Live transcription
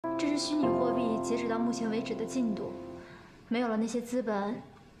虚拟货币截止到目前为止的进度。没有了那些资本，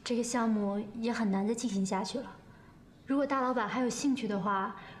这个项目也很难再进行下去了。如果大老板还有兴趣的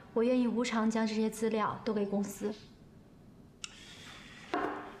话，我愿意无偿将这些资料都给公司。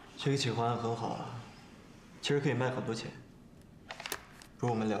这个企划案很好啊，其实可以卖很多钱。不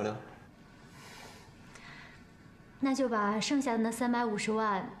如我们聊聊。那就把剩下的那350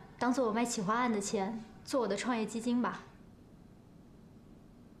万当做我卖企划案的钱，做我的创业基金吧。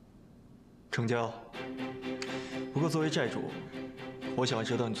成交。不过作为债主，我想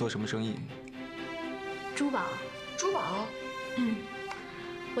知道你做什么生意。珠宝。珠宝？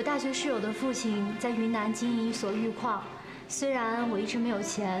我大学室友的父亲在云南经营一所玉矿，虽然我一直没有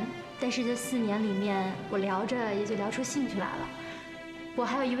钱，但是这4年里面，我聊着也就聊出兴趣来了。我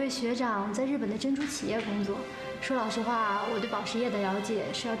还有一位学长在日本的珍珠企业工作。说老实话，我对宝石业的了解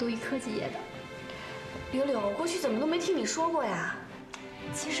是要多于科技业的。柳柳，过去怎么都没听你说过呀？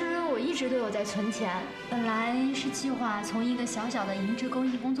其实我一直都有在存钱，本来是计划从一个小小的银质工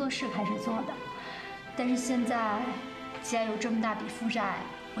艺工作室开始做的，但是现在既然有这么大笔负债，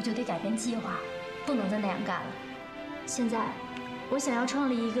我就得改变计划，不能再那样干了。现在，我想要创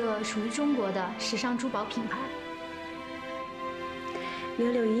立一个属于中国的时尚珠宝品牌。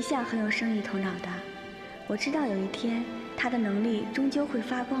柳柳一向很有生意头脑的，我知道有一天他的能力终究会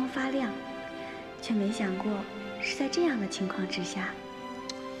发光发亮，却没想过是在这样的情况之下。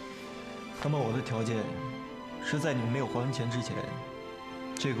那么我的条件是在你们没有还完钱之前，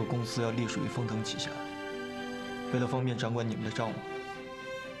这个公司要隶属于丰腾旗下，为了方便掌管你们的账务。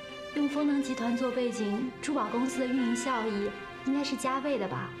用丰腾集团做背景，珠宝公司的运营效益应该是加倍的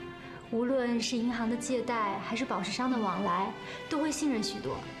吧？无论是银行的借贷，还是宝石商的往来，都会信任许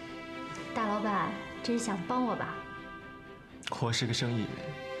多。大老板，这是想帮我吧？我是个生意人，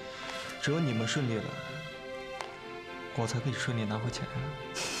只有你们顺利了，我才可以顺利拿回钱啊。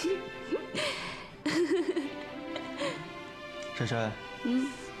珊珊，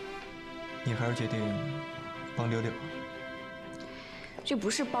你还是决定帮柳柳。这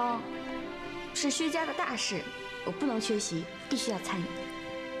不是帮，是薛家的大事，我不能缺席，必须要参与。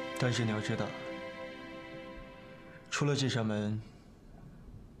但是你要知道，出了这扇门，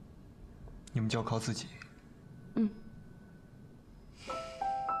你们就要靠自己。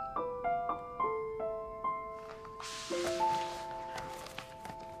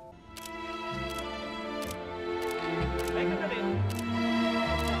来看这里。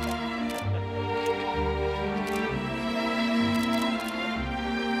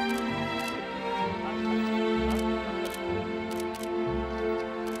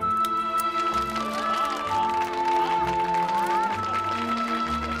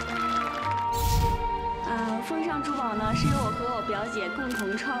风尚珠宝呢，是由我和我表姐共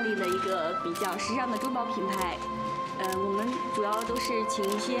同创立的一个比较时尚的珠宝品牌。我们主要都是请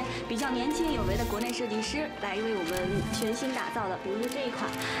一些比较年轻有为的国内设计师来为我们全新打造的，比如说这一款，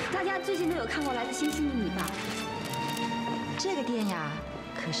大家最近都有看过《来自星星的你》吧？这个店呀，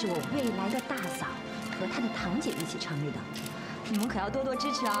可是我未来的大嫂和她的堂姐一起成立的，你们可要多多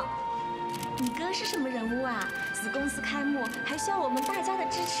支持哦。你哥是什么人物啊？子公司开幕还需要我们大家的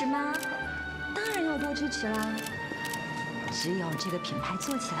支持吗？当然要多支持啦！只有这个品牌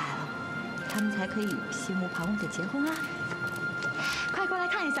做起来了，他们才可以心无旁骛的结婚啊！快过来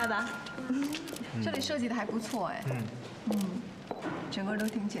看一下吧。这里设计的还不错哎。整个都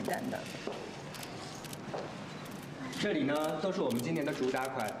挺简单的。这里呢都是我们今年的主打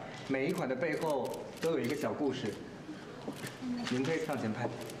款，每一款的背后都有一个小故事。您可以上前拍。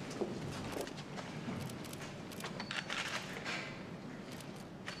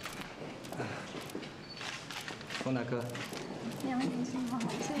冯大哥。2位先生好，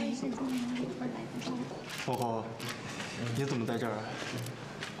这位是今年5份来的。火火，你怎么在这儿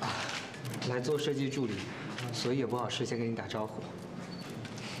啊？来做设计助理，所以也不好事先跟你打招呼。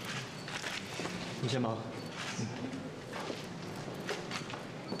你先忙。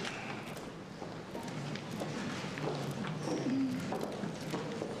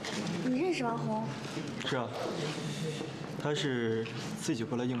你认识王红？是啊，他是自己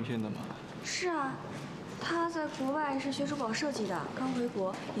过来应聘的吗？是啊。他在国外是学珠宝设计的，刚回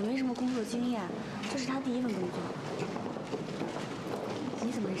国，也没什么工作经验，这是他第1份工作。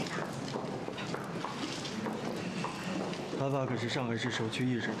你怎么认识他？他爸可是上海市首屈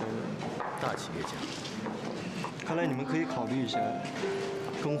一指的大企业家。看来你们可以考虑一下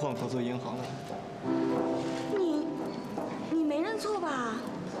更换合作银行了。你没认错吧？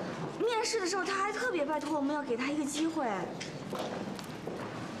面试的时候他还特别拜托我们要给他一个机会。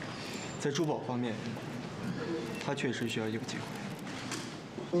在珠宝方面。他确实需要一个机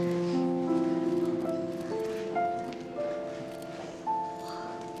会。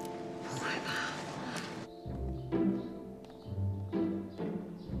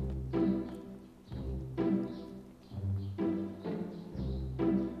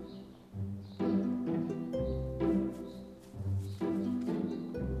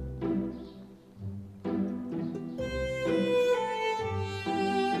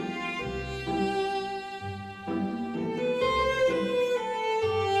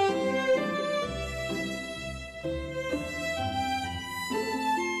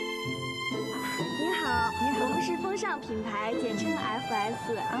们是风尚品牌，简称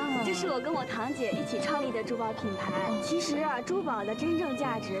FS。这是我跟我堂姐一起创立的珠宝品牌。其实啊，珠宝的真正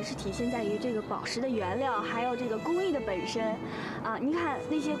价值是体现在于这个宝石的原料，还有这个工艺的本身。啊，你看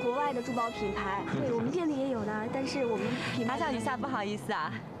那些国外的珠宝品牌，对我们店里也有的，但是我们品牌叫一下，不好意思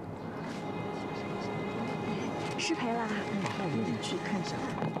啊。失陪了。那我得去看一下。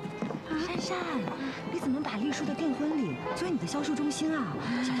珊珊，你怎么把丽叔的订婚礼作为你的销售中心啊？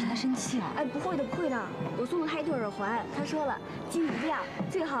小心他生气啊！哎，不会的，不会的，我送了他一对耳环，他说了，金一亮，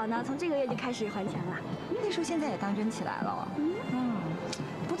最好呢从这个月就开始还钱了。丽叔现在也当真起来了。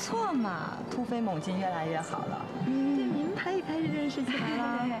不错嘛，突飞猛进，越来越好了。对名牌也开始认识起来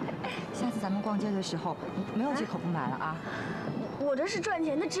了。下次咱们逛街的时候，没有借口不买了啊！我这是赚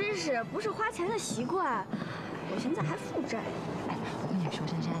钱的知识，不是花钱的习惯。我现在还负债。哎，我跟你说，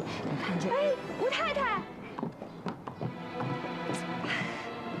珊珊，你看这……哎，吴太太。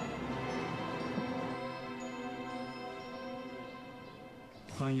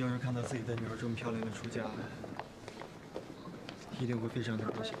欢迎要是看到自己的女儿这么漂亮的出嫁，一定会非常的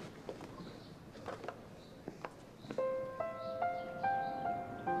高兴。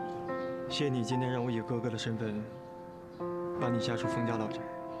谢谢你今天让我以哥哥的身份把你嫁出封家老宅。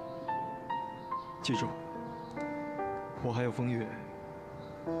记住，我还有风月，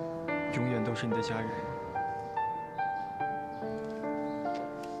永远都是你的家人。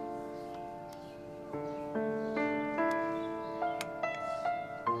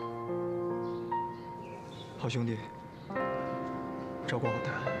好兄弟，照顾好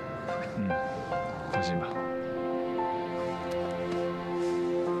他。放心吧。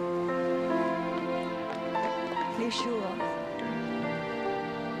丽叔，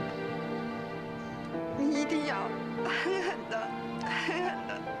你一定要狠狠的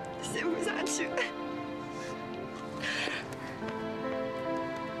幸福下去。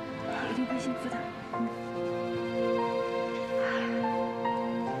一定会幸福的。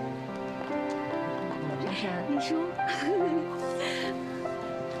珊珊，丽叔，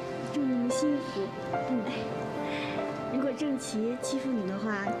祝你们幸福。如果郑琦欺负你的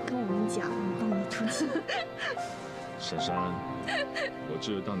话，跟我们讲，我们帮你出气。珊珊，我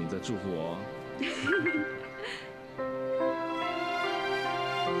只有当你在祝福我。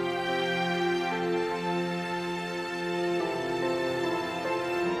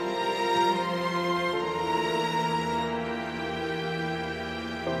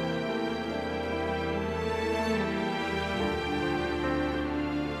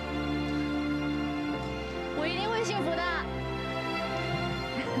我一定会幸福的。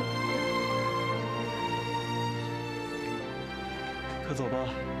可走吧。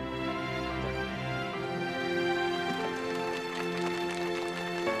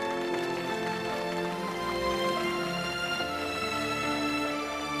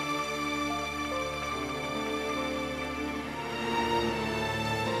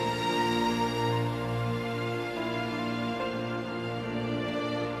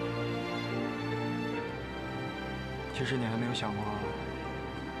其实你还没有想过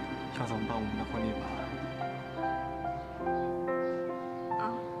要怎么办我们的婚礼吧？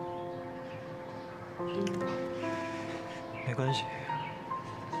没关系，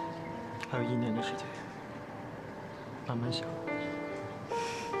还有1年的时间，慢慢想。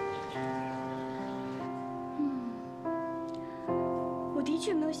我的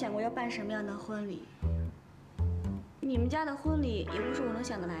确没有想过要办什么样的婚礼。你们家的婚礼也不是我能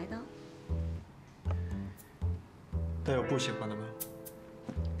想得来的。但有不喜欢的吗？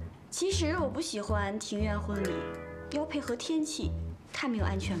其实我不喜欢庭院婚礼，要配合天气，太没有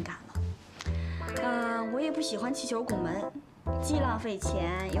安全感了。我也不喜欢气球拱门，既浪费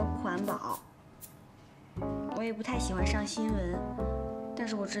钱又不环保。我也不太喜欢上新闻，但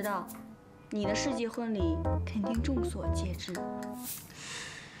是我知道，你的世纪婚礼肯定众所皆知。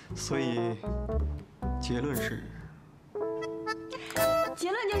所以，结论是？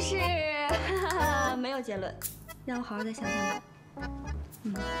结论就是，没有结论。让我好好再想想吧。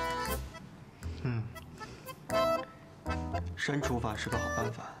删除法是个好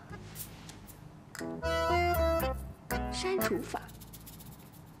办法。删除法。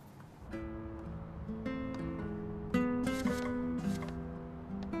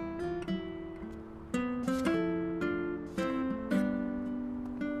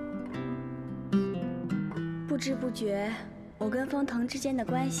不知不觉，我跟风腾之间的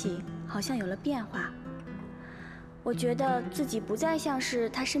关系好像有了变化。我觉得自己不再像是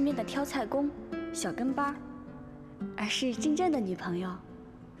他身边的挑菜工、小跟班，而是真正的女朋友。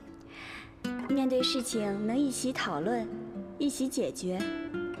面对事情能一起讨论，一起解决，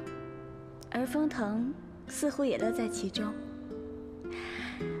而风腾似乎也乐在其中。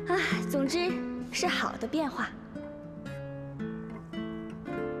总之是好的变化。